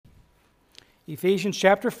Ephesians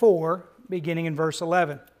chapter 4, beginning in verse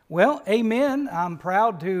 11. Well, amen. I'm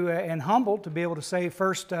proud to and humbled to be able to say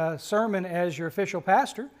first sermon as your official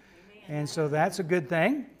pastor. And so that's a good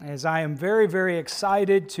thing, as I am very, very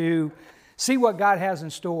excited to see what God has in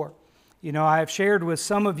store. You know, I've shared with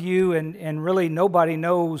some of you, and really nobody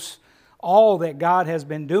knows all that God has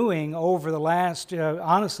been doing over the last,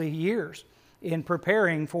 honestly, years in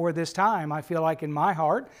preparing for this time. I feel like in my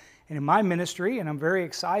heart and in my ministry, and I'm very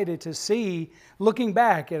excited to see, looking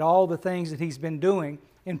back at all the things that He's been doing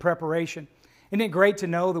in preparation. Isn't it great to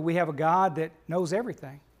know that we have a God that knows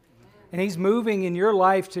everything? And He's moving in your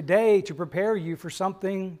life today to prepare you for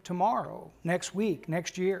something tomorrow, next week,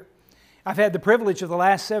 next year. I've had the privilege of the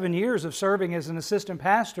last 7 years of serving as an assistant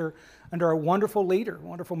pastor under a wonderful leader,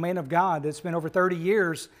 wonderful man of God that's been over 30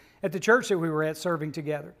 years at the church that we were at serving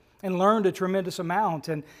together, and learned a tremendous amount.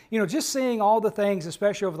 And, you know, just seeing all the things,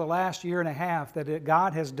 especially over the last year and a half, that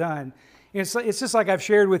God has done. It's just like I've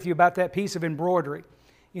shared with you about that piece of embroidery,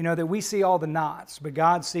 you know, that we see all the knots, but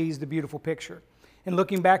God sees the beautiful picture. And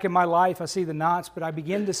looking back in my life, I see the knots, but I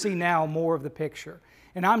begin to see now more of the picture.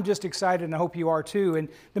 And I'm just excited, and I hope you are too. And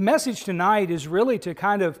the message tonight is really to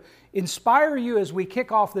kind of inspire you as we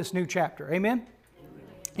kick off this new chapter. Amen?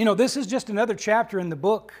 You know, this is just another chapter in the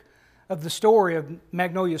book of the story of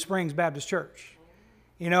Magnolia Springs Baptist Church.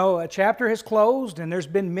 You know, a chapter has closed, and there's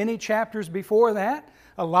been many chapters before that.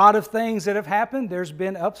 A lot of things that have happened. There's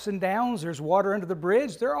been ups and downs. There's water under the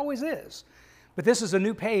bridge. There always is. But this is a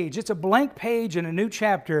new page. It's a blank page and a new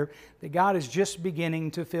chapter that God is just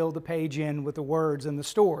beginning to fill the page in with the words and the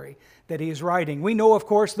story that He is writing. We know, of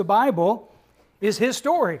course, the Bible is His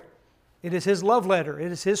story. It is His love letter.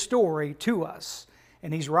 It is His story to us.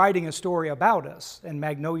 And He's writing a story about us in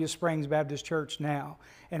Magnolia Springs Baptist Church now.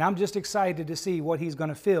 And I'm just excited to see what He's going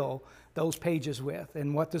to fill those pages with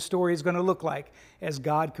and what the story is going to look like as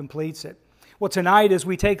God completes it. Well, tonight as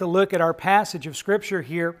we take a look at our passage of Scripture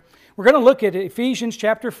here, we're going to look at Ephesians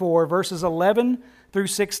chapter 4, verses 11 through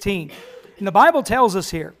 16. And the Bible tells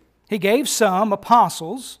us here, He gave some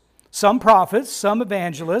apostles, some prophets, some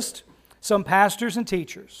evangelists, some pastors and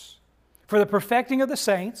teachers, for the perfecting of the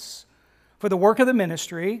saints, for the work of the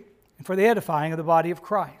ministry, and for the edifying of the body of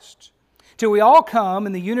Christ, till we all come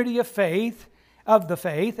in the unity of faith,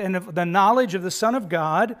 and of the knowledge of the Son of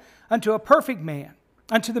God, unto a perfect man,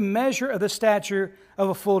 unto the measure of the stature of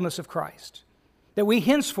a fullness of Christ, that we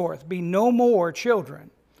henceforth be no more children,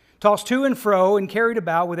 tossed to and fro and carried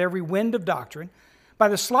about with every wind of doctrine, by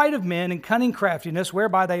the sleight of men and cunning craftiness,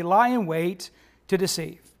 whereby they lie in wait to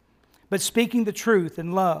deceive. But speaking the truth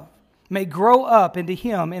in love, may grow up into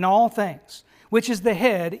Him in all things, which is the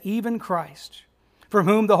head, even Christ, from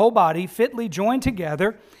whom the whole body, fitly joined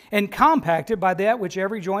together and compacted by that which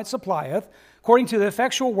every joint supplieth, according to the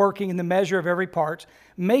effectual working in the measure of every part,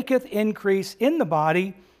 maketh increase in the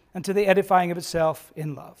body unto the edifying of itself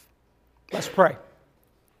in love. Let's pray.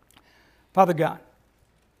 Father God,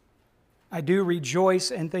 I do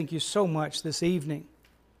rejoice and thank You so much this evening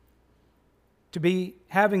to be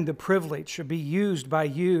having the privilege to be used by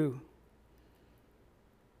You,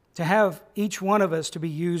 to have each one of us to be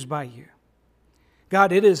used by You.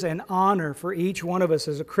 God, it is an honor for each one of us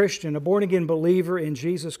as a Christian, a born-again believer in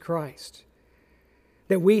Jesus Christ,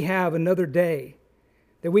 that we have another day,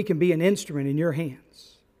 that we can be an instrument in Your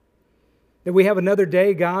hands. That we have another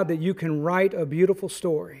day, God, that You can write a beautiful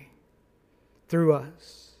story through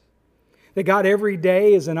us. That, God, every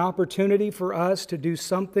day is an opportunity for us to do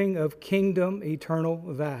something of kingdom eternal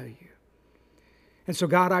value. And so,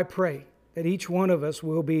 God, I pray that each one of us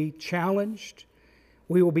will be challenged.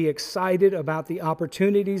 We will be excited about the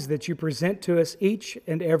opportunities that You present to us each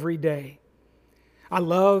and every day. I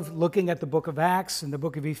love looking at the book of Acts and the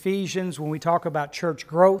book of Ephesians when we talk about church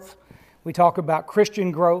growth. We talk about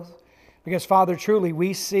Christian growth. Because, Father, truly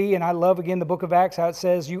we see, and I love again the book of Acts, how it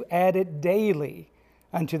says You added daily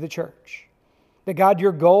unto the church. That, God,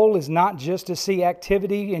 Your goal is not just to see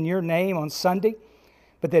activity in Your name on Sunday,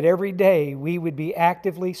 but that every day we would be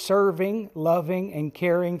actively serving, loving, and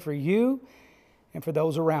caring for You and for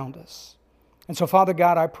those around us. And so, Father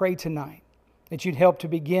God, I pray tonight that You'd help to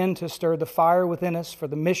begin to stir the fire within us for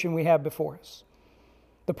the mission we have before us,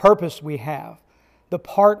 the purpose we have, the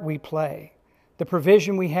part we play, the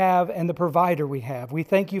provision we have, and the provider we have. We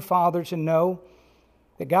thank You, Father, to know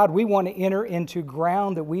that, God, we want to enter into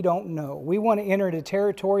ground that we don't know. We want to enter into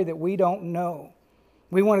territory that we don't know.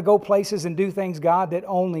 We want to go places and do things, God, that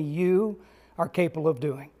only You are capable of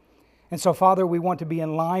doing. And so, Father, we want to be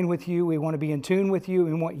in line with You. We want to be in tune with You.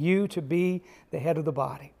 We want You to be the head of the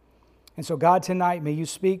body. And so, God, tonight, may You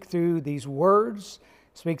speak through these words.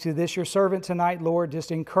 Speak to this, Your servant, tonight, Lord.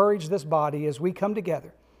 Just encourage this body as we come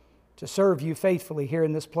together to serve you faithfully here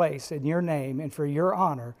in this place in your name and for your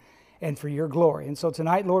honor and for your glory. And so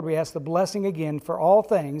tonight, Lord, we ask the blessing again for all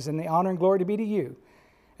things and the honor and glory to be to you.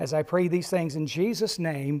 As I pray these things in Jesus'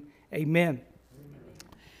 name, amen.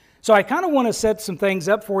 So I kind of want to set some things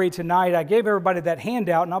up for you tonight. I gave everybody that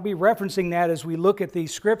handout, and I'll be referencing that as we look at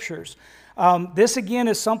these scriptures. This, again,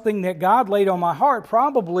 is something that God laid on my heart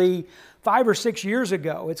probably 5 or 6 years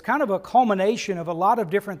ago. It's kind of a culmination of a lot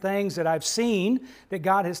of different things that I've seen that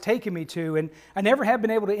God has taken me to. And I never have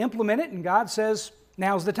been able to implement it, and God says,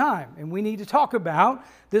 now's the time. And we need to talk about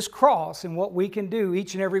this cross and what we can do,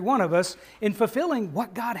 each and every one of us, in fulfilling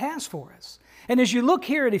what God has for us. And as you look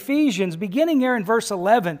here at Ephesians, beginning there in verse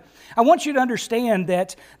 11, I want you to understand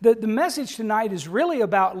that the message tonight is really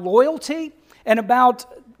about loyalty and about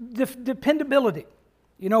dependability.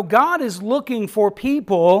 You know, God is looking for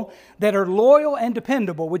people that are loyal and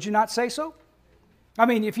dependable. Would you not say so? I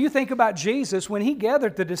mean, if you think about Jesus, when He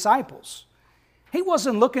gathered the disciples, He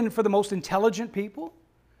wasn't looking for the most intelligent people.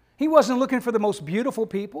 He wasn't looking for the most beautiful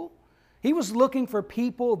people. He was looking for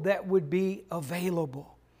people that would be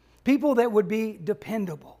available, people that would be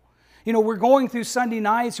dependable. You know, we're going through Sunday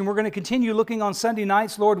nights, and we're going to continue looking on Sunday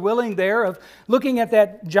nights, Lord willing, there, of looking at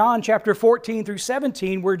that John chapter 14 through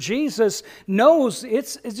 17, where Jesus knows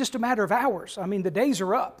it's just a matter of hours. I mean, the days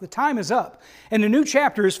are up. The time is up. And the new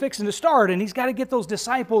chapter is fixing to start, and He's got to get those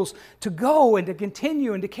disciples to go and to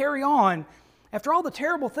continue and to carry on after all the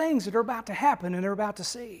terrible things that are about to happen and they're about to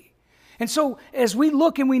see. And so as we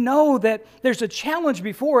look and we know that there's a challenge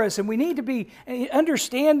before us, and we need to be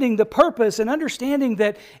understanding the purpose and understanding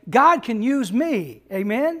that God can use me.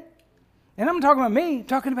 Amen? And I'm talking about me, I'm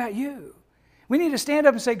talking about you. We need to stand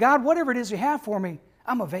up and say, God, whatever it is you have for me,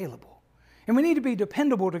 I'm available. And we need to be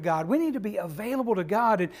dependable to God. We need to be available to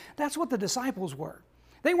God. And that's what the disciples were.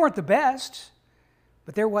 They weren't the best,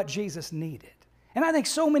 but they're what Jesus needed. And I think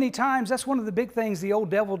so many times that's one of the big things the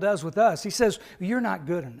old devil does with us. He says, you're not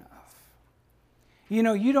good enough. You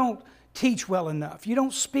know, you don't teach well enough. You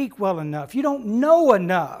don't speak well enough. You don't know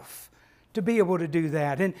enough to be able to do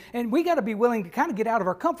that. And we got to be willing to kind of get out of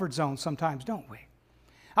our comfort zone sometimes, don't we?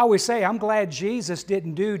 I always say, I'm glad Jesus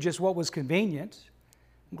didn't do just what was convenient.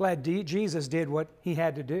 I'm glad Jesus did what He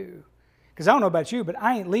had to do. Because I don't know about you, but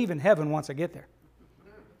I ain't leaving heaven once I get there.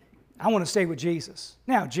 I want to stay with Jesus.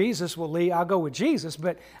 Now, Jesus will leave. I'll go with Jesus,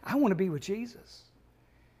 but I want to be with Jesus.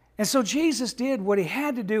 And so Jesus did what He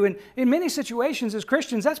had to do. And in many situations as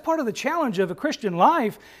Christians, that's part of the challenge of a Christian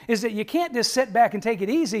life, is that you can't just sit back and take it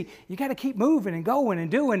easy. You got to keep moving and going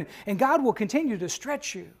and doing. And God will continue to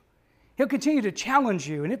stretch you. He'll continue to challenge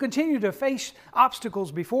you. And He'll continue to face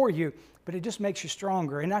obstacles before you. But it just makes you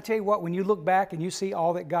stronger. And I tell you what, when you look back and you see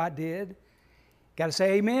all that God did, you got to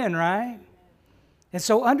say amen, right? And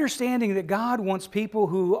so understanding that God wants people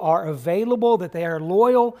who are available, that they are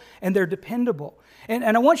loyal, and they're dependable. And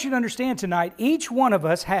I want you to understand tonight, each one of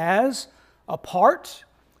us has a part,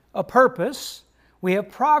 a purpose, we have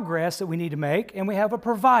progress that we need to make, and we have a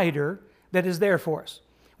provider that is there for us.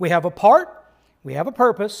 We have a part, we have a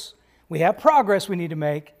purpose, we have progress we need to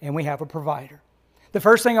make, and we have a provider. The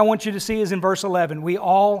first thing I want you to see is in verse 11, we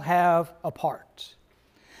all have a part.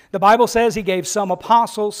 The Bible says He gave some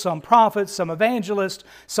apostles, some prophets, some evangelists,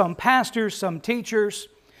 some pastors, some teachers,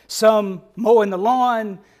 some mowing the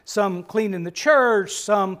lawn, some cleaning the church,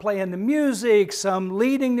 some playing the music, some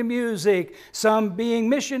leading the music, some being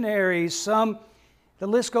missionaries, some, the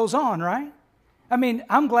list goes on, right? I mean,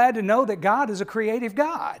 I'm glad to know that God is a creative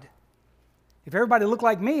God. If everybody looked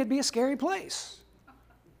like me, it'd be a scary place.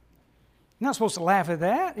 You're not supposed to laugh at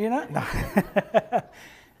that, you know? No.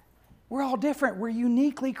 We're all different. We're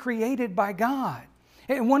uniquely created by God.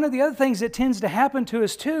 And one of the other things that tends to happen to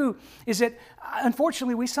us too is that,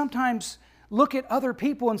 unfortunately, we sometimes look at other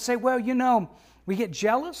people and say, well, you know, we get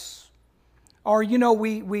jealous. Or, you know,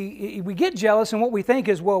 we get jealous, and what we think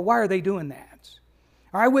is, well, why are they doing that?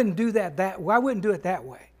 Or I wouldn't do I wouldn't do it that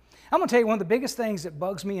way. I'm going to tell you, one of the biggest things that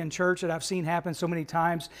bugs me in church that I've seen happen so many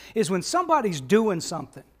times is when somebody's doing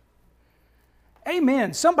something.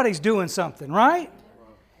 Amen. Somebody's doing something, right?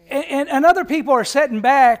 And other people are sitting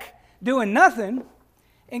back doing nothing,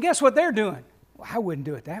 and guess what they're doing? Well, I wouldn't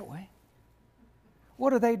do it that way.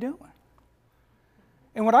 What are they doing?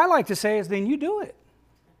 And what I like to say is, then you do it.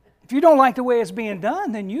 If you don't like the way it's being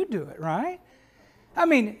done, then you do it, right? I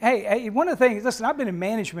mean, hey, one of the things, listen, I've been in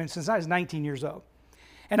management since I was 19 years old.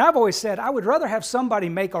 And I've always said, I would rather have somebody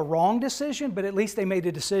make a wrong decision, but at least they made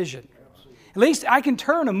a decision. At least I can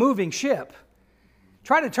turn a moving ship.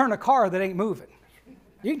 Try to turn a car that ain't moving.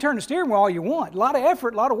 You can turn the steering wheel all you want. A lot of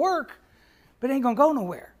effort, a lot of work, but it ain't going to go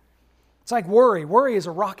nowhere. It's like worry. Worry is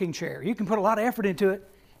a rocking chair. You can put a lot of effort into it,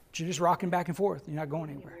 but you're just rocking back and forth. You're not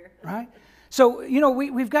going anywhere. right? So,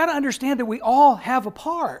 we've got to understand that we all have a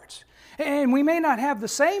part. And we may not have the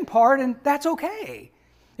same part, and that's okay.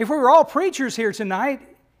 If we were all preachers here tonight,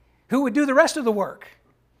 who would do the rest of the work?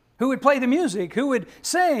 Who would play the music? Who would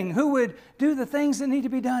sing? Who would do the things that need to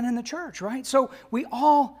be done in the church, right? So we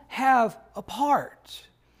all have a part.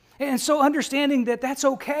 And so understanding that that's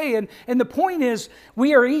okay. And the point is,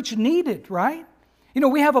 we are each needed, right?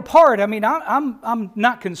 We have a part. I mean, I'm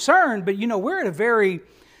not concerned, but we're at a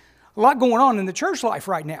lot going on in the church life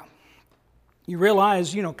right now. You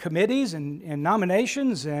realize, committees and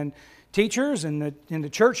nominations and teachers, and the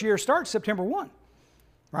church year starts September 1,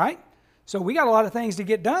 right? So we got a lot of things to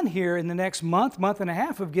get done here in the next month and a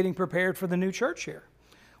half of getting prepared for the new church year.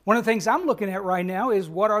 One of the things I'm looking at right now is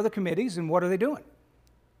what are the committees and what are they doing?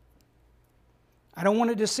 I don't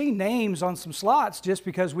want to just see names on some slots just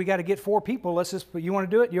because we got to get 4 people. You want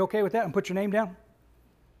to do it? You okay with that? And put your name down?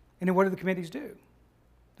 And then what do the committees do?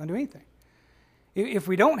 Don't do anything. If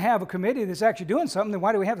we don't have a committee that's actually doing something, then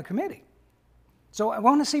why do we have the committee? So I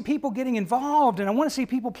want to see people getting involved, and I want to see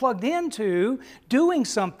people plugged into doing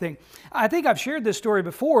something. I think I've shared this story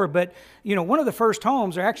before, but one of the first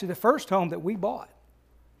homes, or actually the first home that we bought,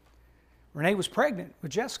 Renee was pregnant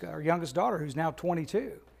with Jessica, our youngest daughter, who's now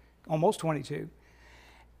 22, almost 22.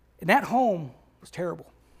 And that home was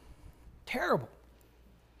terrible. Terrible.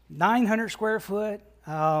 900 square foot,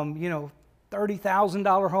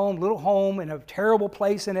 $30,000 home, little home in a terrible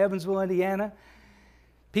place in Evansville, Indiana.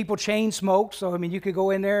 People chain smoked, so you could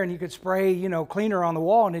go in there and you could spray, cleaner on the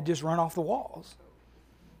wall and it'd just run off the walls.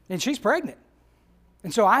 And she's pregnant.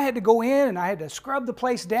 And so I had to go in and I had to scrub the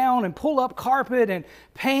place down and pull up carpet and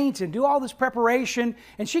paint and do all this preparation.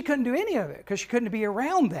 And she couldn't do any of it because she couldn't be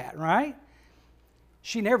around that, right?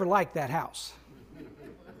 She never liked that house.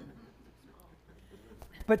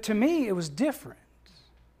 But to me, it was different.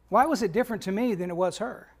 Why was it different to me than it was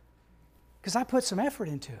her? Because I put some effort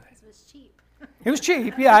into it. It was cheap. It was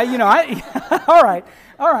cheap, yeah, all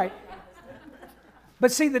right.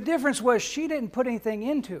 But see, the difference was she didn't put anything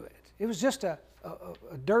into it. It was just a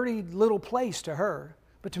dirty little place to her.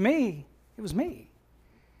 But to me, it was me.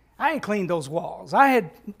 I had cleaned those walls. I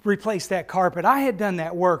had replaced that carpet. I had done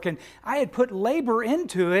that work, and I had put labor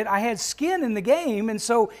into it. I had skin in the game, and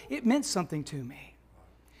so it meant something to me.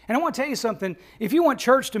 And I want to tell you something. If you want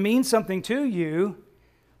church to mean something to you,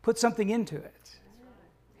 put something into it.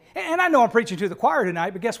 And I know I'm preaching to the choir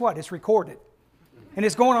tonight, but guess what? It's recorded. And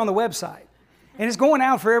it's going on the website. And it's going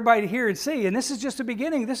out for everybody to hear and see. And this is just the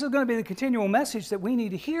beginning. This is going to be the continual message that we need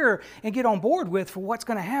to hear and get on board with for what's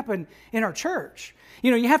going to happen in our church.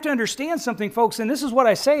 You have to understand something, folks, and this is what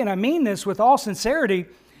I say, and I mean this with all sincerity.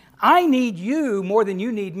 I need you more than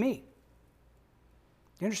you need me.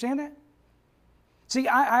 You understand that? See,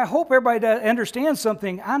 I hope everybody understands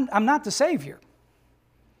something. I'm not the Savior.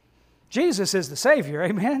 Jesus is the Savior,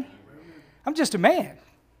 amen? I'm just a man.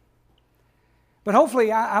 But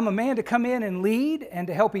hopefully I'm a man to come in and lead and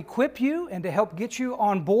to help equip you and to help get you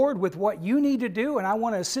on board with what you need to do. And I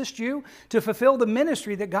want to assist you to fulfill the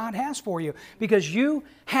ministry that God has for you because you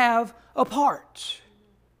have a part.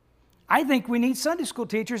 I think we need Sunday school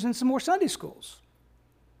teachers and some more Sunday schools.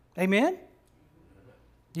 Amen?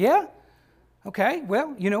 Yeah? Okay,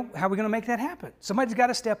 well, how are we going to make that happen? Somebody's got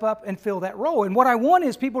to step up and fill that role. And what I want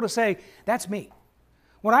is people to say, that's me.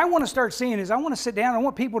 What I want to start seeing is I want to sit down, I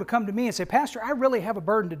want people to come to me and say, Pastor, I really have a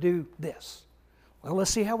burden to do this. Well,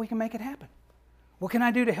 let's see how we can make it happen. What can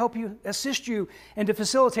I do to help you, assist you, and to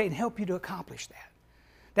facilitate and help you to accomplish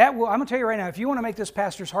that? I'm going to tell you right now, if you want to make this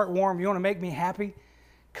pastor's heart warm, you want to make me happy,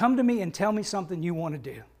 come to me and tell me something you want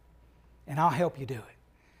to do, and I'll help you do it.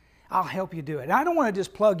 I'll help you do it. And I don't want to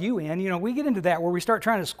just plug you in. We get into that where we start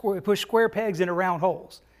trying to push square pegs into round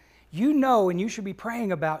holes. And you should be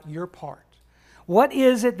praying about your part. What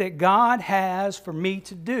is it that God has for me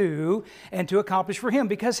to do and to accomplish for Him?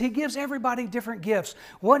 Because He gives everybody different gifts.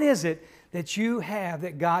 What is it that you have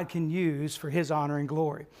that God can use for His honor and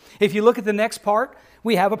glory? If you look at the next part,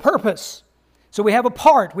 we have a purpose. So we have a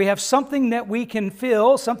part. We have something that we can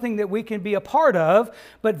fill, something that we can be a part of.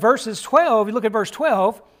 But verses 12, you look at verse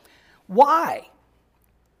 12, why?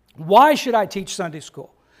 Why should I teach Sunday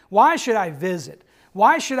school? Why should I visit?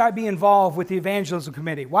 Why should I be involved with the evangelism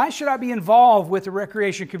committee? Why should I be involved with the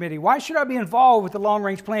recreation committee? Why should I be involved with the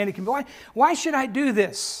long-range planning committee? Why should I do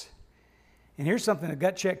this? And here's something, a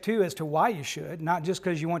gut check too, as to why you should. Not just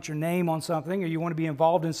because you want your name on something or you want to be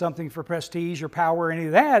involved in something for prestige or power or any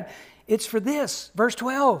of that. It's for this. Verse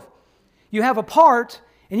 12. You have a part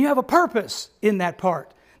and you have a purpose in that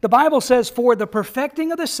part. The Bible says, for the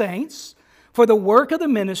perfecting of the saints, for the work of the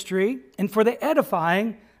ministry, and for the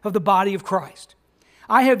edifying of the body of Christ.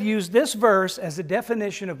 I have used this verse as a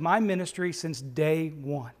definition of my ministry since day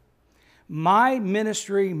one. My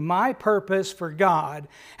ministry, my purpose for God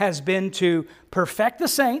has been to perfect the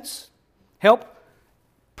saints, help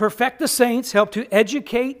perfect the saints, help to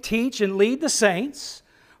educate, teach, and lead the saints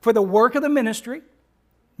for the work of the ministry,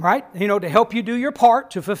 right? To help you do your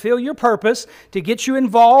part, to fulfill your purpose, to get you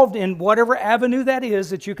involved in whatever avenue that is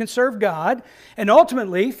that you can serve God, and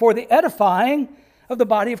ultimately for the edifying of the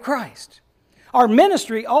body of Christ. Our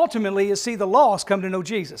ministry ultimately is see the lost come to know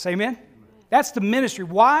Jesus. Amen? That's the ministry.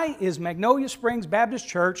 Why is Magnolia Springs Baptist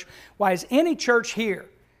Church, why is any church here?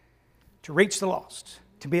 To reach the lost,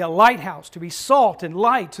 to be a lighthouse, to be salt and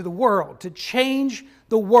light to the world, to change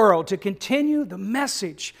the world, to continue the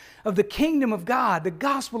message of the kingdom of God, the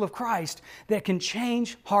gospel of Christ that can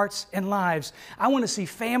change hearts and lives. I want to see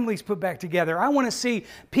families put back together. I want to see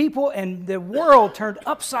people and the world turned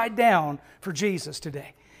upside down for Jesus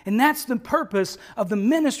today. And that's the purpose of the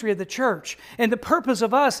ministry of the church. And the purpose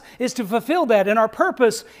of us is to fulfill that. And our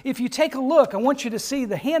purpose, if you take a look, I want you to see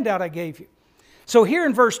the handout I gave you. So here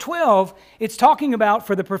in verse 12, it's talking about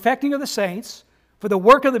for the perfecting of the saints, for the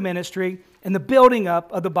work of the ministry, and the building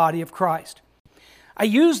up of the body of Christ. I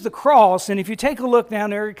use the cross, and if you take a look down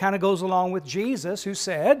there, it kind of goes along with Jesus who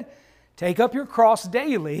said, "Take up your cross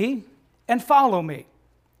daily and follow me."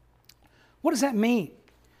 What does that mean?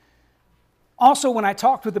 Also, when I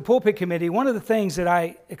talked with the pulpit committee, one of the things that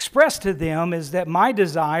I expressed to them is that my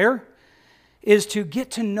desire is to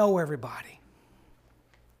get to know everybody.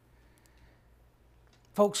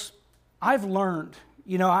 Folks, I've learned,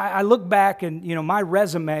 I look back and, my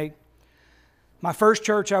resume, my first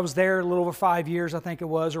church, I was there a little over 5 years, I think it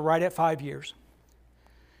was, or right at 5 years.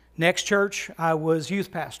 Next church, I was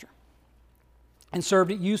youth pastor and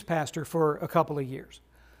served as youth pastor for a couple of years.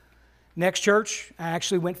 Next church, I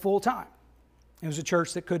actually went full-time. It was a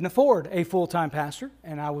church that couldn't afford a full-time pastor,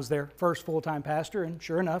 and I was their first full-time pastor, and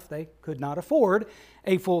sure enough, they could not afford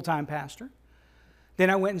a full-time pastor. Then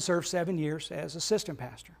I went and served 7 years as assistant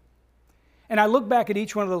pastor. And I look back at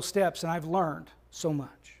each one of those steps, and I've learned so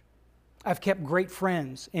much. I've kept great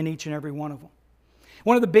friends in each and every one of them.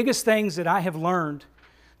 One of the biggest things that I have learned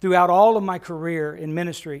throughout all of my career in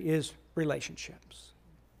ministry is relationships.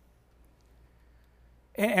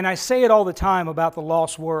 And I say it all the time about the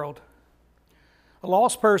lost world. A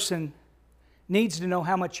lost person needs to know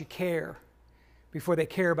how much you care before they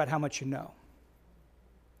care about how much you know.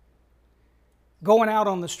 Going out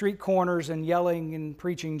on the street corners and yelling and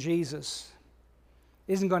preaching Jesus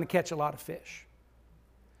isn't going to catch a lot of fish.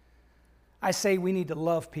 I say we need to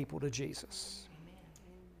love people to Jesus.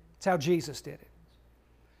 That's how Jesus did it.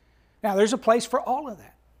 Now, there's a place for all of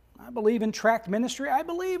that. I believe in tract ministry. I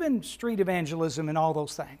believe in street evangelism and all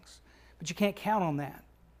those things. But you can't count on that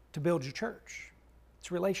to build your church.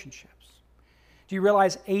 It's relationships. Do you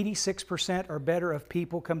realize 86% or better of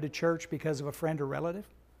people come to church because of a friend or relative?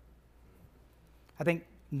 I think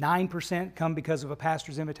 9% come because of a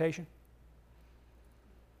pastor's invitation.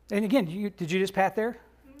 And again, did you just pat there?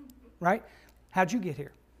 Right? How'd you get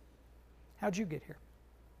here? How'd you get here?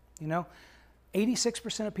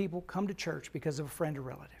 86% of people come to church because of a friend or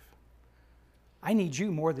relative. I need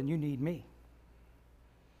you more than you need me.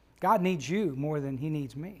 God needs you more than He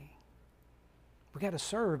needs me. We've got to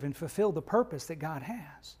serve and fulfill the purpose that God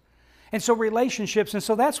has. And so relationships, and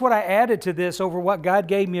so that's what I added to this over what God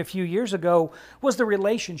gave me a few years ago, was the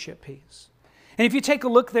relationship piece. And if you take a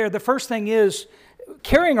look there, the first thing is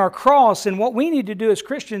carrying our cross and what we need to do as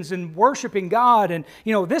Christians in worshiping God. And,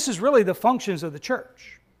 this is really the functions of the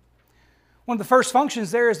church. One of the first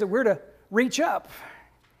functions there is that we're to reach up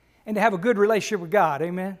and to have a good relationship with God.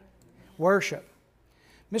 Amen? Worship.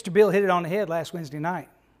 Mr. Bill hit it on the head last Wednesday night.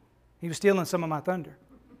 He was stealing some of my thunder.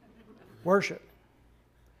 Worship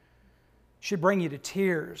should bring you to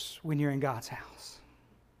tears when you're in God's house.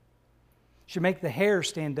 Should make the hair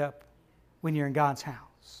stand up when you're in God's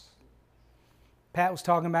house. Pat was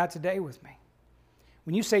talking about today with me.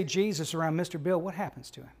 When you say Jesus around Mr. Bill, what happens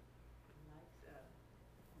to him?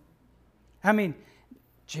 I mean,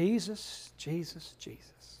 Jesus, Jesus,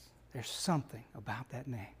 Jesus. There's something about that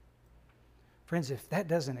name. Friends, if that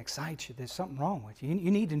doesn't excite you, there's something wrong with you. You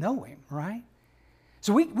need to know Him, right?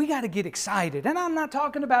 So we got to get excited. And I'm not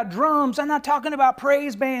talking about drums. I'm not talking about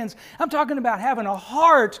praise bands. I'm talking about having a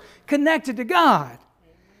heart connected to God.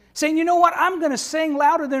 Saying, you know what? I'm going to sing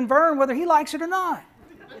louder than Vern whether he likes it or not.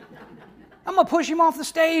 I'm going to push him off the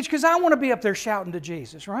stage because I want to be up there shouting to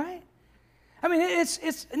Jesus, right? I mean,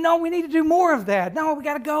 no, we need to do more of that. No, we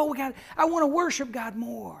got to go. I want to worship God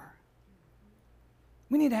more.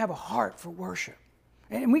 We need to have a heart for worship.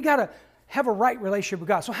 And we got to have a right relationship with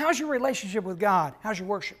God. So how's your relationship with God? How's your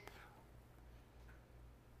worship?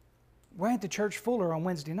 why ain't the church fuller on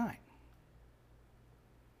Wednesday night?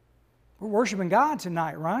 We're worshiping God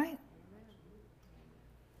tonight, right?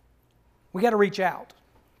 We got to reach out.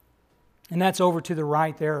 And that's over to the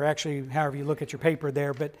right there, or actually, however you look at your paper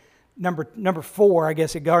there. But number 4, I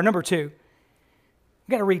guess or number 2,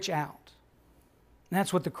 we got to reach out. And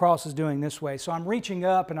that's what the cross is doing this way. So I'm reaching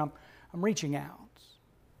up and I'm reaching out.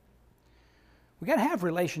 We got to have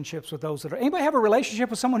relationships with those that are. Anybody have a relationship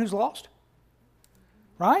with someone who's lost?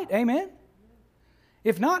 Right? Amen?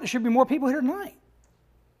 If not, there should be more people here tonight.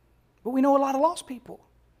 But we know a lot of lost people.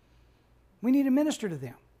 We need to minister to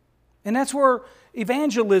them. And that's where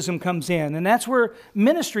evangelism comes in, and that's where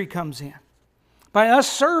ministry comes in. By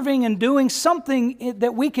us serving and doing something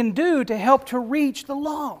that we can do to help to reach the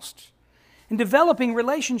lost, and developing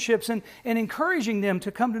relationships and encouraging them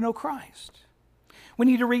to come to know Christ. We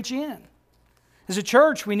need to reach in. As a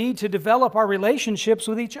church, we need to develop our relationships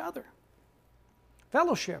with each other.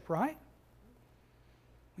 Fellowship, right?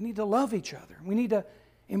 We need to love each other. We need to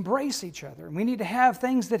embrace each other. And we need to have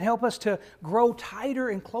things that help us to grow tighter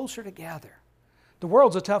and closer together. The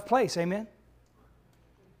world's a tough place, amen?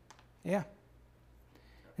 Yeah.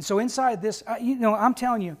 And so inside this, I'm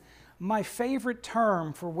telling you, my favorite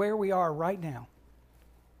term for where we are right now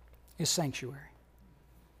is sanctuary.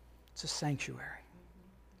 It's a sanctuary.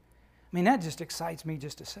 I mean, that just excites me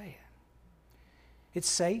just to say it. It's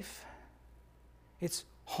safe. It's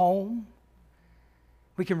home.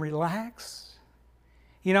 We can relax.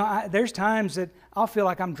 There's times that I'll feel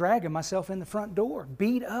like I'm dragging myself in the front door,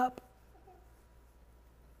 beat up,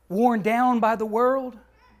 worn down by the world.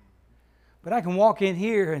 But I can walk in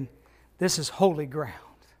here and this is holy ground.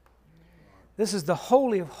 This is the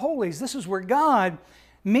Holy of Holies. This is where God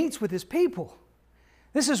meets with His people.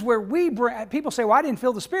 This is where people say, well, I didn't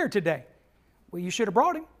feel the Spirit today. Well, you should have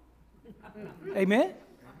brought Him. Amen?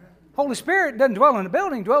 Holy Spirit doesn't dwell in a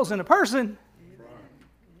building, dwells in a person.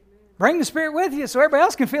 Bring the Spirit with you so everybody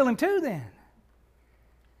else can feel Him too then.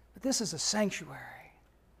 But this is a sanctuary.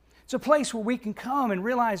 It's a place where we can come and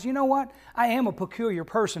realize, you know what? I am a peculiar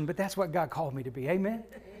person, but that's what God called me to be. Amen?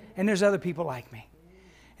 And there's other people like me.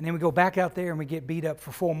 And then we go back out there and we get beat up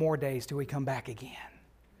for 4 more days till we come back again.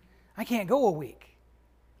 I can't go a week.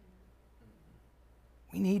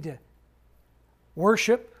 We need to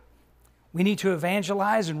worship. We need to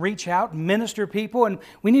evangelize and reach out and minister to people. And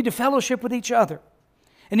we need to fellowship with each other.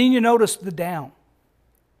 And then you notice the down.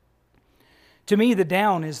 To me, the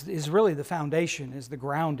down is really the foundation, is the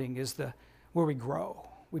grounding, is where we grow.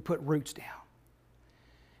 We put roots down.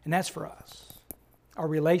 And that's for us, our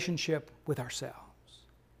relationship with ourselves.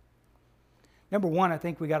 Number 1, I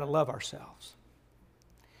think we got to love ourselves.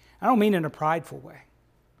 I don't mean in a prideful way.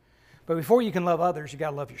 But before you can love others, you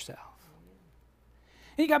got to love yourself.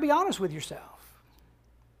 And you got to be honest with yourself.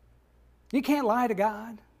 You can't lie to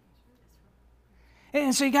God.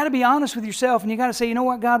 And so you got to be honest with yourself, and you got to say, you know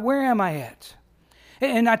what, God, where am I at?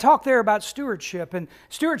 And I talk there about stewardship and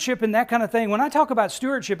that kind of thing. When I talk about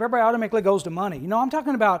stewardship, everybody automatically goes to money. I'm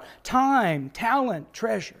talking about time, talent,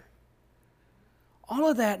 treasure. All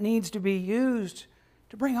of that needs to be used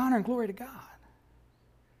to bring honor and glory to God.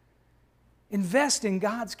 Invest in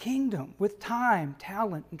God's kingdom with time,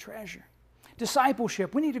 talent, and treasure.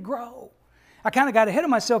 Discipleship, we need to grow. I kind of got ahead of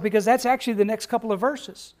myself because that's actually the next couple of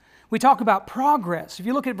verses. We talk about progress. If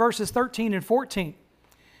you look at verses 13 and 14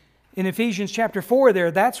 in Ephesians chapter 4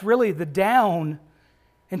 there, that's really the down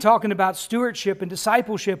in talking about stewardship and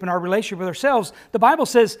discipleship and our relationship with ourselves. The Bible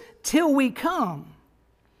says, till we come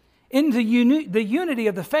into the unity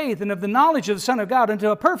of the faith and of the knowledge of the Son of God, unto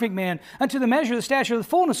a perfect man, unto the measure of the stature of the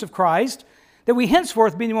fullness of Christ, that we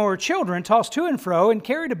henceforth be no more children, tossed to and fro, and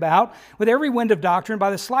carried about with every wind of doctrine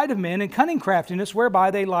by the sleight of men and cunning craftiness, whereby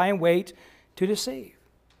they lie in wait to deceive.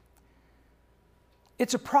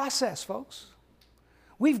 It's a process, folks.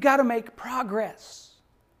 We've got to make progress.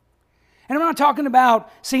 And I'm not talking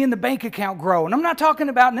about seeing the bank account grow. And I'm not talking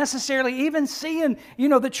about necessarily even seeing,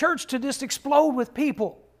 the church to just explode with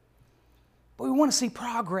people. But we want to see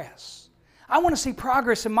progress. I want to see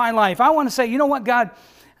progress in my life. I want to say, you know what, God,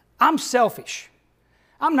 I'm selfish.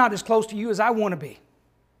 I'm not as close to you as I want to be.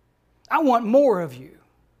 I want more of you.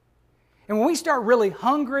 And when we start really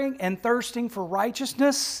hungering and thirsting for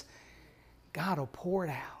righteousness, God will pour it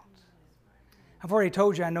out. I've already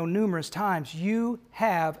told you, I know numerous times, you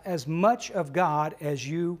have as much of God as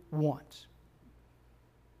you want.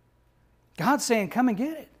 God's saying, come and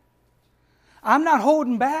get it. I'm not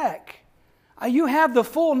holding back. You have the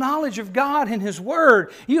full knowledge of God and His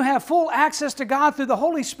Word. You have full access to God through the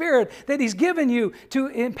Holy Spirit that He's given you to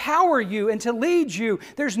empower you and to lead you.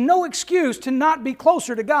 There's no excuse to not be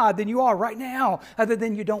closer to God than you are right now, other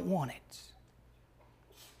than you don't want it.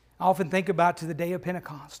 I often think about to the day of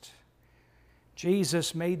Pentecost.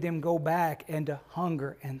 Jesus made them go back and to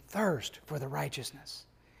hunger and thirst for the righteousness.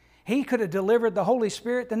 He could have delivered the Holy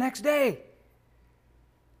Spirit the next day.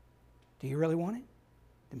 Do you really want it?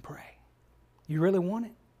 Then pray. You really want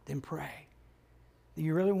it? Then pray. Do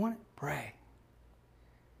you really want it? Pray.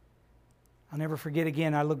 I'll never forget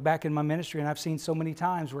again, I look back in my ministry and I've seen so many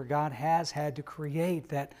times where God has had to create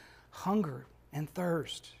that hunger and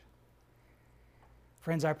thirst.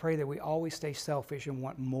 Friends, I pray that we always stay selfish and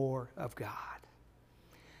want more of God.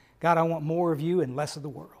 God, I want more of you and less of the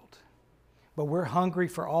world. But we're hungry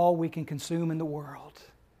for all we can consume in the world.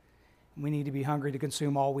 We need to be hungry to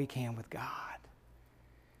consume all we can with God.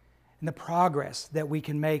 And the progress that we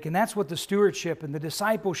can make. And that's what the stewardship and the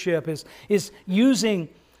discipleship is using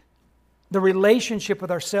the relationship with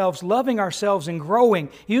ourselves, loving ourselves and growing,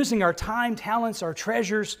 using our time, talents, our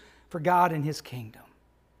treasures for God and His kingdom.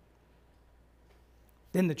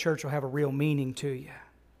 Then the church will have a real meaning to you.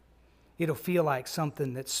 It'll feel like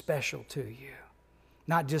something that's special to you.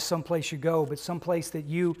 Not just someplace you go, but someplace that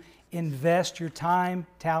you invest your time,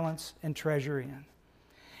 talents, and treasure in.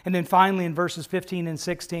 And then finally in verses 15 and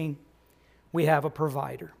 16, we have a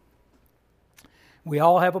provider. We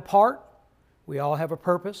all have a part. We all have a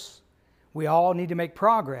purpose. We all need to make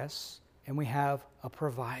progress, and we have a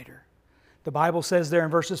provider. The Bible says there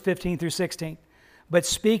in verses 15 through 16, but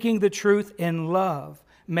speaking the truth in love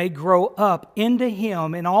may grow up into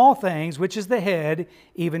Him in all things, which is the head,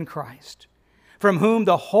 even Christ, from whom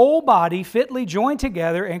the whole body fitly joined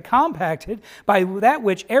together and compacted by that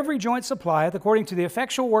which every joint supplieth, according to the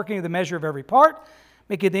effectual working of the measure of every part,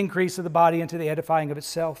 maketh the increase of the body unto the edifying of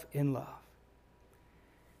itself in love.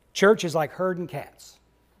 Church is like herding cats.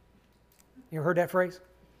 You ever heard that phrase?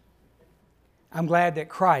 I'm glad that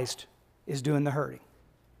Christ is doing the herding.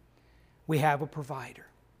 We have a provider.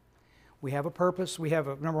 We have a purpose.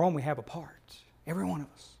 Number one, we have a part. Every one of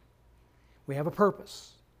us. We have a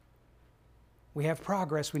purpose. We have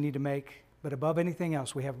progress we need to make, but above anything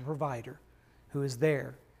else, we have a provider who is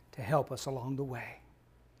there to help us along the way.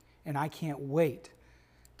 And I can't wait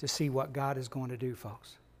to see what God is going to do,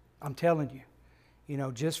 folks. I'm telling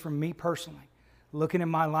you, just from me personally, looking in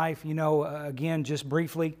my life, again, just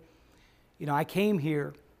briefly, I came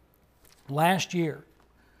here last year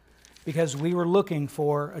because we were looking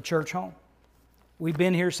for a church home. We've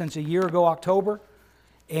been here since a year ago, October,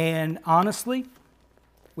 and honestly,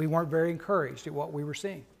 we weren't very encouraged at what we were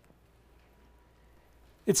seeing.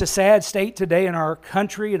 It's a sad state today in our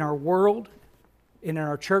country, in our world, and in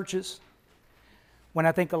our churches, when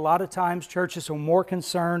I think a lot of times churches are more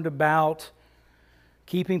concerned about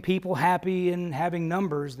keeping people happy and having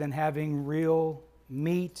numbers than having real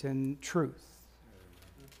meat and truth.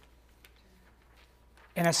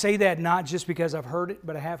 And I say that not just because I've heard it,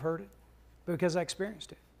 but I have heard it, but because I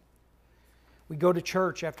experienced it. We go to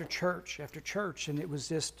church after church after church, and it was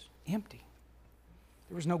just empty.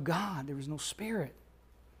 There was no God. There was no Spirit.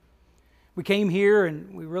 We came here,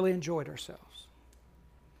 and we really enjoyed ourselves.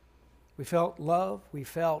 We felt love. We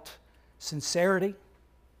felt sincerity.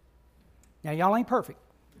 Now, y'all ain't perfect.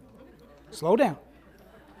 Slow down.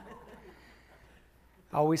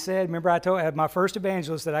 I always said, remember I had my first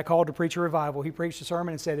evangelist that I called to preach a revival. He preached a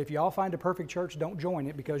sermon and said, if y'all find a perfect church, don't join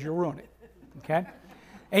it because you'll ruin it. Okay?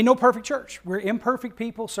 Ain't no perfect church. We're imperfect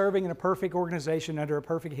people serving in a perfect organization under a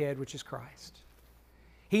perfect head, which is Christ.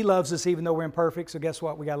 He loves us even though we're imperfect, so guess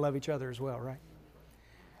what? We got to love each other as well, right?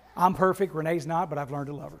 I'm perfect. Renee's not, but I've learned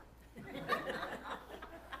to love her.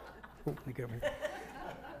 Ooh, let me get over here.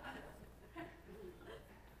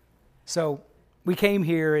 So we came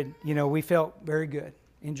here and, we felt very good.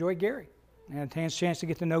 Enjoyed Gary. I had a chance to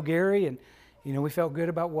get to know Gary, and, we felt good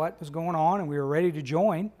about what was going on, and we were ready to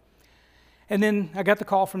join. And then I got the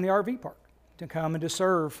call from the RV park to come and to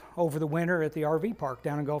serve over the winter at the RV park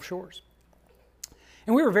down in Gulf Shores.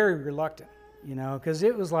 And we were very reluctant, because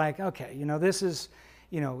it was like, okay, this is,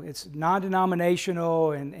 it's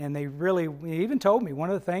non-denominational, and they even told me,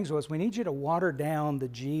 one of the things was, we need you to water down the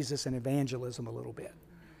Jesus and evangelism a little bit.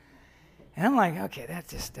 And I'm like, okay, that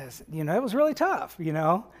just doesn't, it was really tough,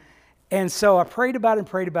 And so I prayed about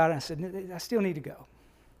it, and I said, I still need to go.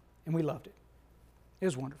 And we loved it. It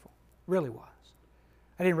was wonderful. Really was.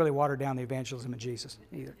 I didn't really water down the evangelism of Jesus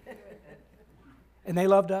either. And they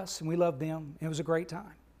loved us, and we loved them. And it was a great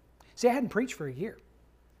time. See, I hadn't preached for a year.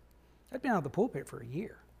 I'd been out of the pulpit for a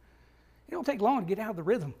year. It don't take long to get out of the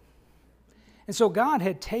rhythm. And so God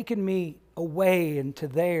had taken me away into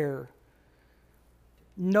there.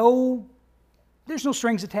 There's no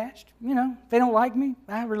strings attached. If they don't like me,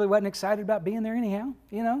 I really wasn't excited about being there anyhow.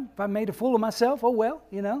 If I made a fool of myself, oh well,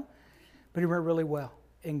 But it went really well.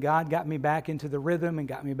 and God got me back into the rhythm and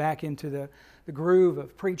got me back into the groove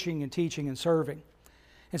of preaching and teaching and serving.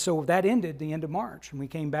 And so that ended the end of March, and we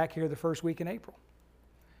came back here the first week in April.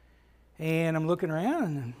 And I'm looking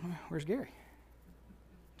around, and where's Gary?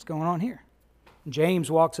 What's going on here? And James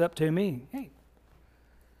walks up to me. Hey,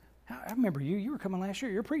 I remember you. You were coming last year.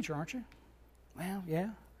 You're a preacher, aren't you? Well, yeah.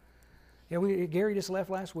 Yeah, Gary just left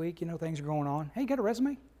last week. You know, things are going on. Hey, you got a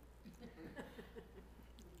resume?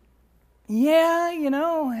 Yeah, you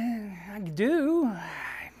know, I do.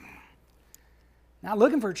 Not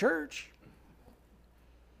looking for a church.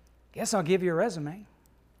 Guess I'll give you a resume.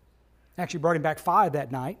 Actually brought him back 5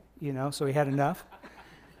 that night, you know, so he had enough.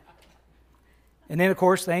 And then, of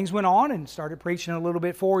course, things went on and started preaching a little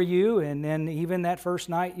bit for you. And then even that first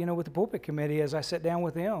night, you know, with the pulpit committee, as I sat down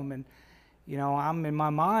with them, and, you know, I'm in my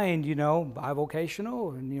mind, you know,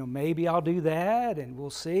 bivocational, and, you know, maybe I'll do that, and we'll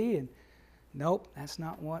see. And nope, that's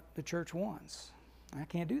not what the church wants. I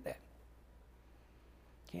can't do that.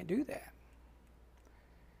 Can't do that.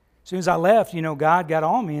 As soon as I left, you know, God got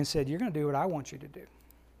on me and said, you're going to do what I want you to do.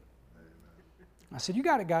 I said, you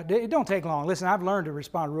got it, God. It don't take long. Listen, I've learned to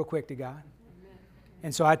respond real quick to God.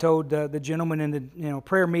 And so I told the gentleman in the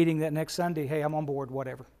prayer meeting that next Sunday, hey, I'm on board,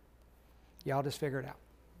 whatever. Y'all just figure it out.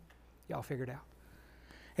 Y'all figure it out.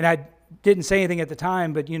 And I didn't say anything at the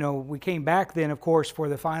time, but, you know, we came back then, of course, for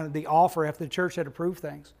the offer after the church had approved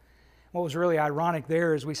things. What was really ironic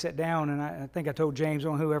there is we sat down, and I think I told James,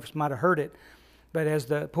 or whoever might have heard it, but as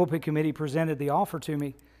the pulpit committee presented the offer to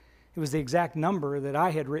me, it was the exact number that I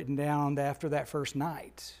had written down after that first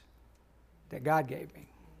night that God gave me.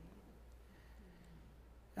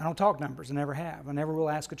 I don't talk numbers. I never have. I never will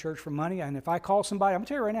ask a church for money. And if I call somebody, I'm going to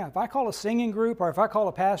tell you right now, if I call a singing group or if I call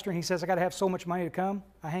a pastor and he says I got to have so much money to come,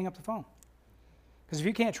 I hang up the phone. Because if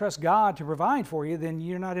you can't trust God to provide for you, then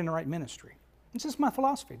you're not in the right ministry. It's just my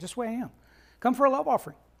philosophy, just the way I am. Come for a love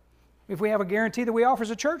offering. If we have a guarantee that we offer as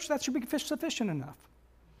a church, that should be sufficient enough.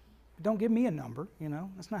 But don't give me a number, you know.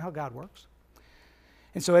 That's not how God works.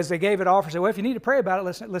 And so as they gave it offer, I said, well, if you need to pray about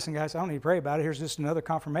it, listen, guys, I don't need to pray about it. Here's just another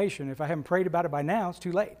confirmation. If I haven't prayed about it by now, it's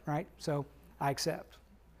too late, right? So I accept.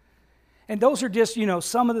 And those are just, you know,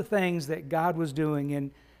 some of the things that God was doing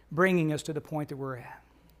in bringing us to the point that we're at.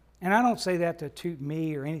 And I don't say that to toot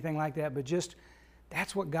me or anything like that, but just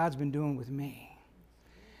that's what God's been doing with me.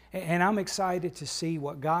 And I'm excited to see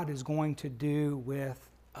what God is going to do with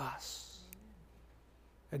us.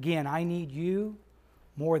 Again, I need you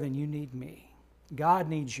more than you need me. God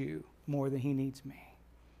needs you more than He needs me.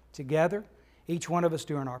 Together, each one of us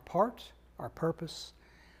doing our part, our purpose,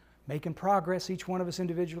 making progress, each one of us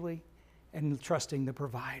individually, and trusting the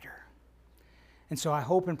provider. And so I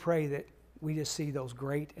hope and pray that we just see those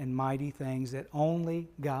great and mighty things that only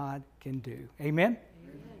God can do. Amen?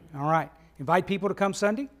 Amen. All right. Invite people to come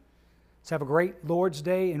Sunday. Let's have a great Lord's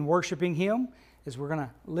Day in worshiping Him as we're going to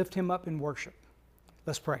lift Him up in worship.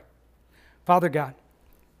 Let's pray. Father God,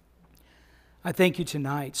 I thank you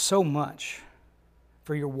tonight so much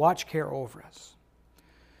for your watch care over us.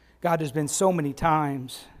 God, there's been so many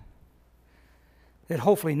times that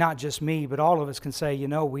hopefully not just me, but all of us can say, you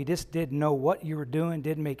know, we just didn't know what you were doing,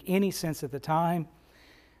 didn't make any sense at the time.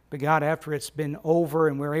 But God, after it's been over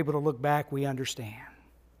and we're able to look back, we understand.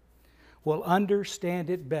 We'll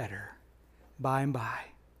understand it better by and by.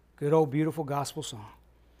 Good old beautiful gospel song.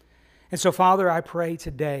 And so, Father, I pray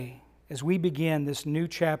today as we begin this new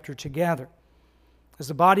chapter together, as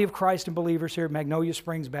the body of Christ and believers here at Magnolia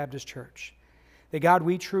Springs Baptist Church, that God,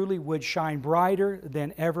 we truly would shine brighter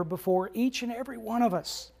than ever before, each and every one of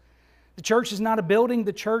us. The church is not a building.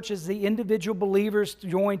 The church is the individual believers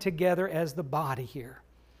joined together as the body here.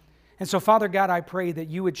 And so, Father God, I pray that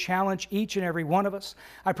you would challenge each and every one of us.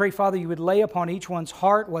 I pray, Father, you would lay upon each one's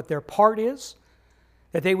heart what their part is,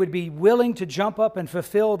 that they would be willing to jump up and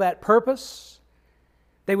fulfill that purpose.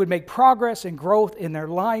 They would make progress and growth in their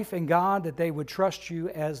life, and God, that they would trust you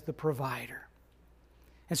as the provider.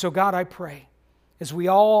 And so, God, I pray, as we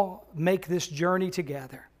all make this journey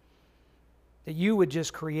together, that you would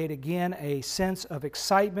just create again a sense of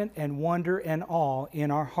excitement and wonder and awe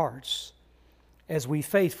in our hearts as we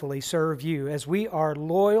faithfully serve you, as we are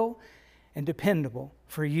loyal and dependable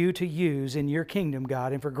for you to use in your kingdom,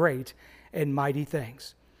 God, and for great and mighty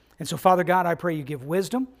things. And so, Father God, I pray you give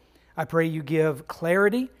wisdom. I pray you give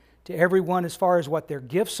clarity to everyone as far as what their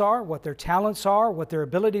gifts are, what their talents are, what their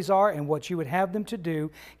abilities are, and what you would have them to do.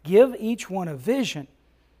 Give each one a vision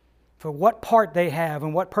for what part they have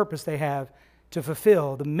and what purpose they have to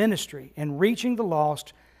fulfill the ministry and reaching the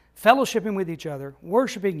lost, fellowshipping with each other,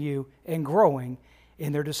 worshiping you, and growing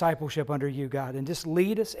in their discipleship under you, God. And just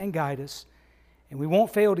lead us and guide us. And we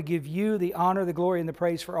won't fail to give you the honor, the glory, and the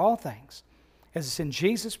praise for all things. As it's in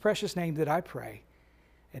Jesus' precious name that I pray,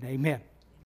 and amen.